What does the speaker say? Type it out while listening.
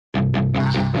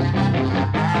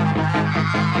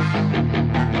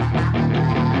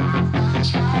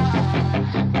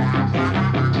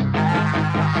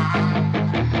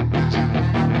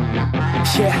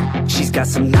She's got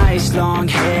some nice long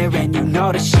hair, and you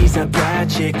know that she's a bad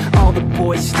chick. All the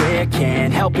boys stare,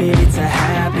 can't help it, it's a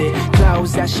habit.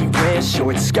 Clothes that she wears,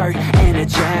 short skirt and a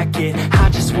jacket. I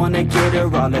just wanna get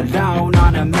her all alone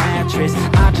on a mattress.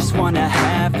 I just wanna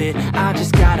have it, I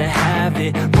just gotta have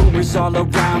it. Rumors all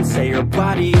around say her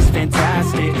body is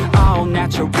fantastic. All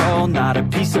natural, not a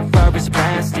piece of fur is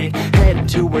plastic. Head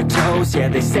to her toes, yeah,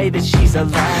 they say that she's a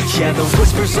latch. Yeah, the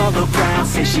whispers all around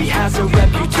say she has a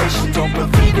reputation. Don't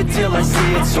believe it till I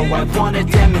see it, so I want a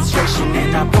demonstration.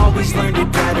 And I've always learned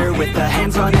it better with a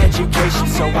hands-on education.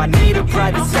 So I need a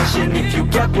private session if you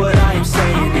get what I am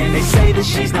saying. And they say that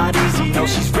she's not easy, no,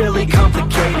 she's really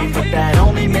complicated. But that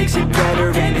only makes it better,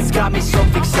 and it's got me so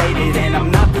fixated. And I'm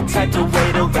not the type to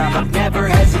wait around, I've never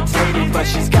hesitated. But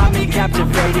she's got me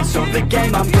captivated, so the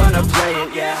game, I'm gonna play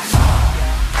it, yeah.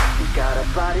 She got a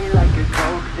body like a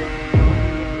coke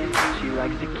thing. She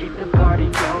likes to keep the party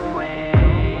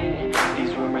going.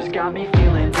 These rumors got me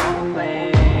feeling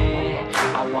lonely.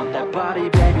 I want that body,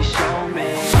 baby, show me.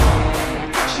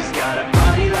 She's got a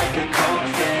body like a coke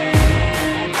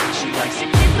thing. She likes to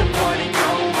keep the party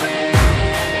going.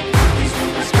 These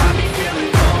rumors got me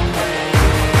feeling lonely.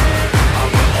 I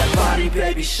want that body,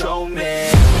 baby, show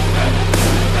me.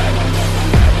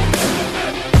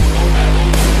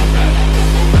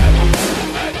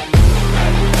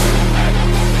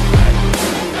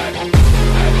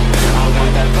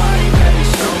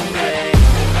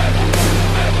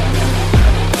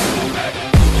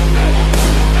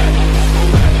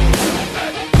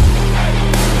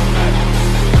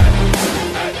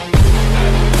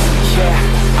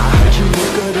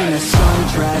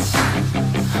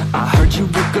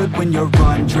 When you're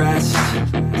undressed,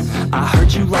 I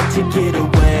heard you like to get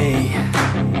away.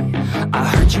 I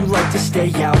heard you like to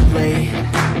stay out late.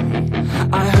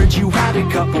 I heard you had a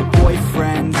couple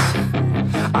boyfriends.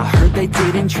 I heard they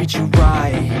didn't treat you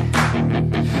right.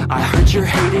 I heard you're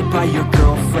hated by your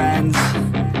girlfriends,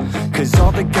 'cause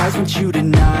all the guys want you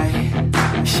tonight.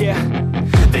 Yeah,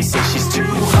 they say she's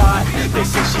too hot, they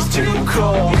say she's too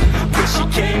cold. Where she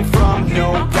came from,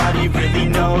 nobody really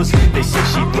knows. They say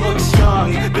she looks young,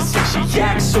 but say she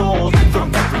acts old.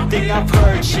 From everything I've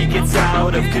heard, she gets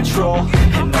out of control.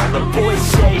 And all the boys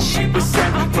say she was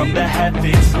sent from the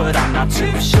heavens, but I'm not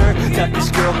too sure that this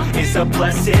girl is a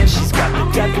blessing. She's got the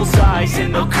devil's eyes,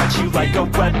 and they'll cut you like a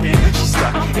weapon. She's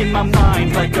stuck in my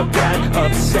mind like a bad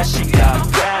obsession.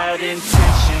 Got bad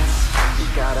intentions. She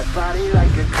got a body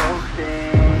like a coke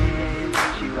thing.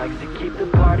 She likes to keep the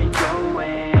party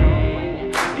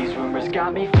going. These rumors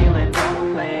got me feeling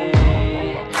lonely.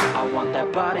 I want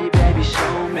that body, baby,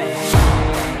 show me.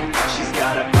 She's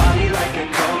got a body like a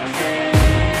coke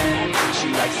thing. She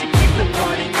likes to keep the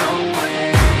party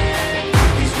going.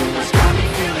 These rumors got me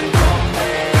feeling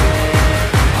lonely.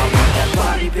 I want that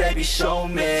body, baby, show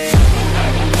me.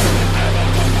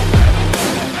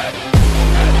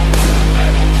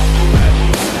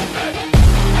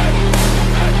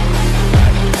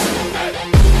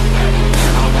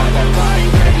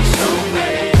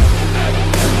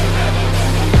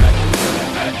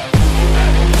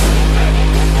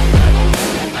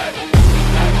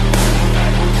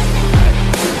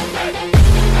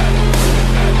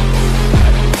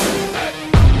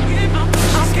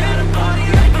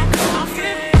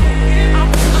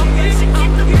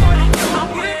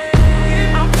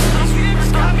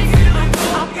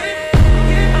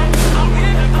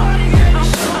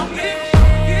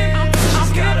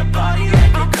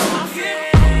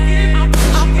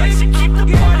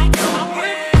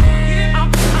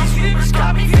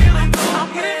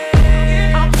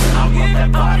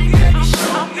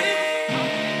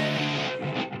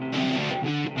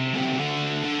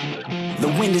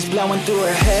 Blowing through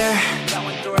her hair.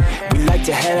 We like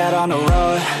to head out on the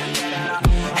road,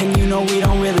 and you know we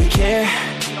don't really care,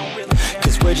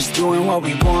 'cause we're just doing what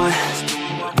we want.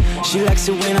 She likes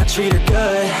it when I treat her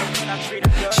good.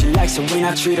 She likes it when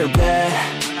I treat her bad.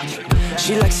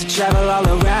 She likes to travel all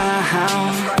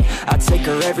around. I take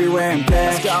her everywhere and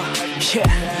back.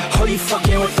 Yeah, oh, you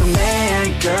fucking with the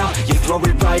man, girl. You throw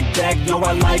it right back, no,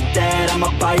 I like that. I'ma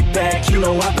bite back, you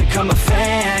know I've become a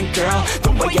fan, girl.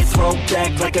 The way you throw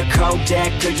back like a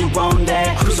Kodak, girl, you own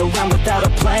that. Cruise around without a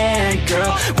plan,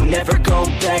 girl. We'll never go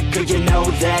back, girl, you know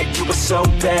that. You were so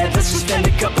bad, let's just spend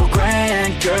a couple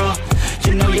grand, girl.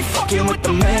 You know you're fucking with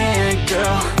the man,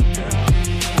 girl.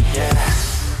 Yeah.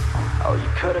 Oh, you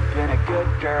could've been a good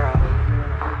girl,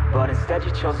 but instead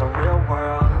you chose the real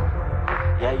world.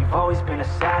 Yeah, you've always been a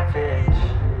savage.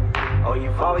 Oh,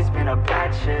 you've always been a bad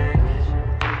chick.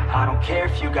 I don't care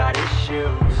if you got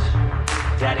issues.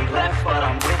 Daddy left, but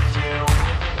I'm with you.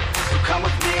 So come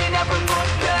with me and never look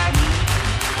back.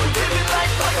 Well, living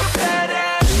life like a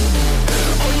badass.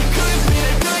 Oh, you could have been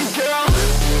a good girl,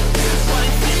 but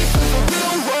instead you chose the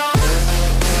real world.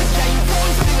 Yeah, you've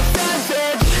always been a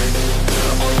savage.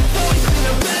 Oh, you've always been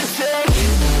a message.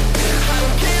 I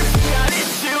don't care if you got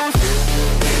issues.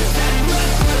 Daddy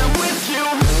left, but I'm with you.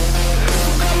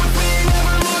 So come with me and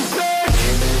never look back.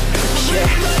 Yeah.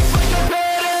 Life like a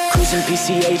badass. Cruising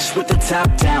PCH with the top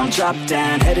down, drop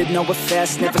down, headed nowhere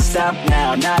fast, never stop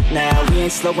now, not now. We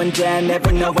ain't slowing down,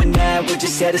 never knowing that. We're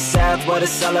just headed south, what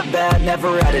it's all about,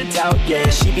 never out of doubt, yeah.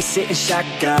 She be sitting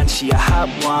shotgun, she a hot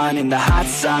one, in the hot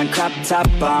sun, crop top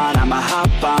on, I'ma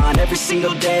hop on, every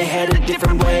single day, head a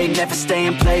different way, never stay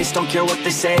in place, don't care what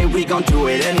they say, we gon' do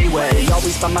it anyway.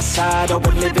 Always by my side, oh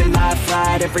we're living life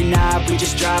right, every night we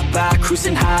just drive by,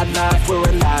 cruising high life, we're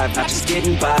alive, not just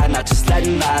getting by, not just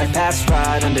letting life pass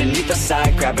right underneath the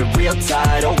side, grab it real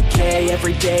tight, okay,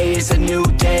 every day is a new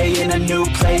day, in a new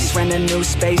place, rent a new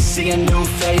space, see a new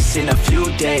face, in a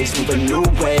few days, move a new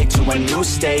way, to a new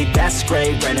state, that's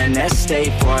great, rent an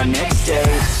estate for our next date.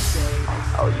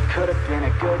 Oh, you could've been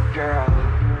a good girl,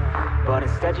 but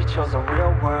instead you chose a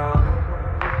real world.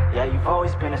 Yeah, you've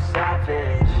always been a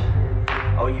savage.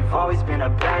 Oh, you've always been a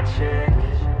bad chick.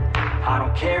 I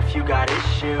don't care if you got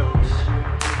issues.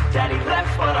 Daddy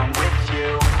left, but I'm with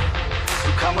you. So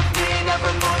come with me and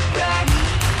never look back.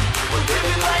 We're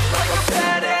living life like a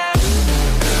badass.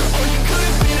 Oh, you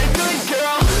could've been a good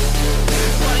girl,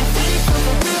 but instead you chose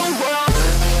the real world.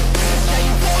 Yeah,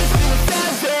 you've always been a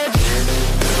savage.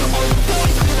 Oh, you've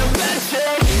always been a bad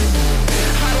chick.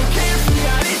 I don't care if you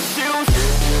got issues.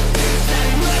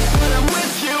 Daddy left, but I'm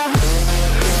with you.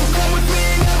 So come with me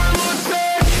and never look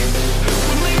back.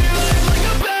 We're living life like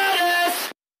a badass.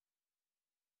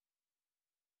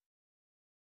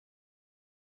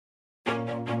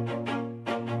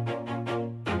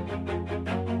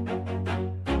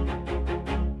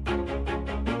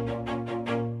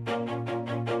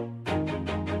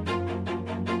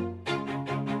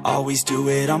 Always do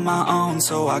it on my own,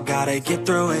 so I gotta get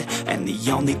through it. And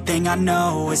the only thing I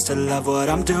know is to love what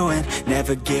I'm doing.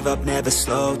 Never give up, never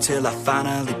slow, till I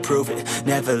finally prove it.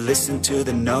 Never listen to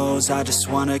the no's, I just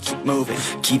wanna keep moving.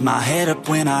 Keep my head up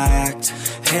when I act,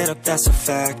 head up, that's a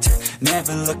fact.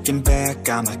 Never looking back,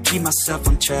 I'ma keep myself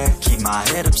on track. Keep my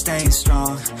head up, staying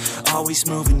strong, always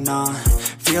moving on.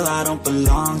 Feel I don't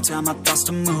belong, tell my thoughts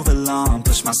to move along.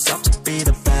 Push myself to be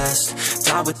the best,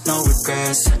 die with no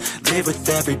regrets. Live with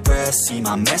every breath, see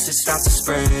my message start to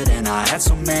spread. And I had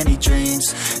so many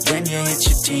dreams, then you hit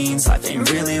your teens. Life ain't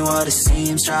really what it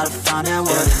seems, try to find out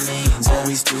what it means.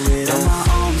 Always do it on my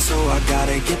own, so I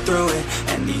gotta get through it.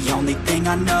 And the only thing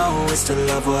I know is to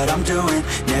love what I'm doing.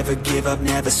 Never give up,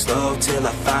 never slow, till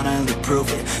I finally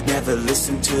prove it. Never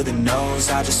listen to the no's,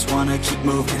 I just wanna keep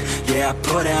moving. Yeah, I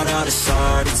put out all this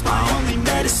art, it's my only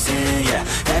medicine. Yeah,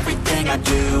 everything I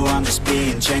do, I'm just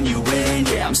being genuine.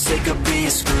 Yeah, I'm sick of being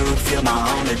screwed, feel my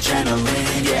own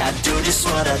adrenaline. Yeah, I do just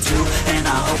what I do, and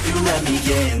I hope you let me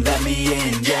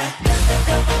in, yeah.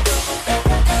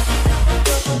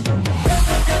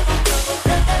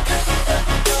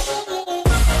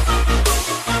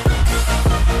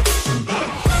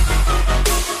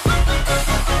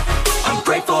 I'm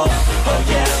grateful, oh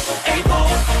yeah, able,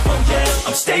 oh yeah,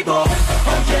 I'm stable,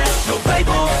 oh yeah, no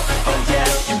label, oh yeah,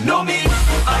 you know me,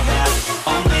 I have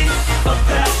only a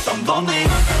path, I'm lonely,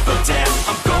 but damn,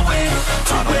 I'm going to win.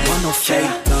 I don't want no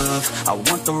fake love, I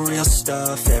want the real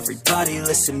stuff. Everybody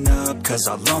listen up, cause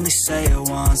I'll only say it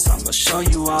once. I'm gonna show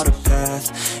you all the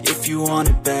path, if you want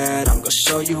it bad. I'm gonna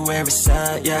show you where it's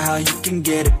at, yeah, how you can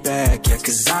get it back. Yeah,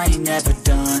 cause I ain't never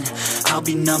done, I'll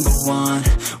be number one.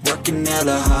 Working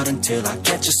hella hard until I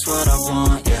get just what I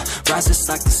want, yeah. Rises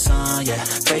like the sun, yeah,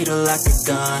 fatal like a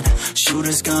gun.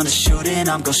 Shooter's gonna shoot and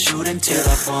I'm gonna shoot until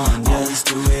I've won, yeah. Always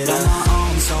do it on my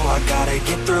own, so I gotta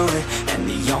get through it. And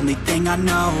the only thing I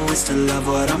know is to love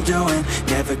what I'm doing.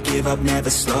 Never give up, never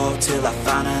slow, till I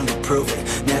finally prove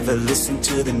it. Never listen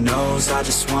to the no's, I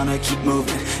just wanna keep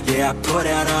moving. Yeah, I put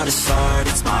out all this art,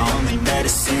 it's my only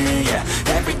medicine. Yeah,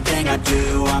 everything I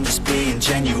do, I'm just being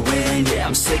genuine. Yeah,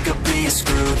 I'm sick of being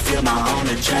screwed, feel my own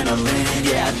adrenaline.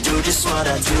 Yeah, I do just what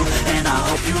I do, and I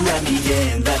hope you let me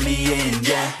in,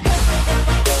 yeah.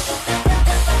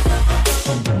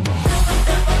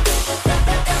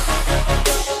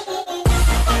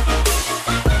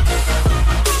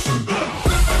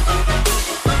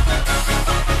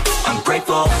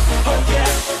 Grateful, oh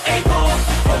yeah, able,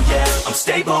 oh yeah, I'm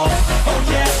stable, oh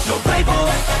yeah, no label,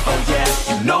 oh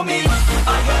yeah, you know me,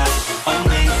 I have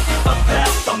only a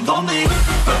path, I'm lonely,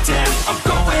 but damn, I'm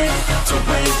going to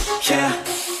win, yeah.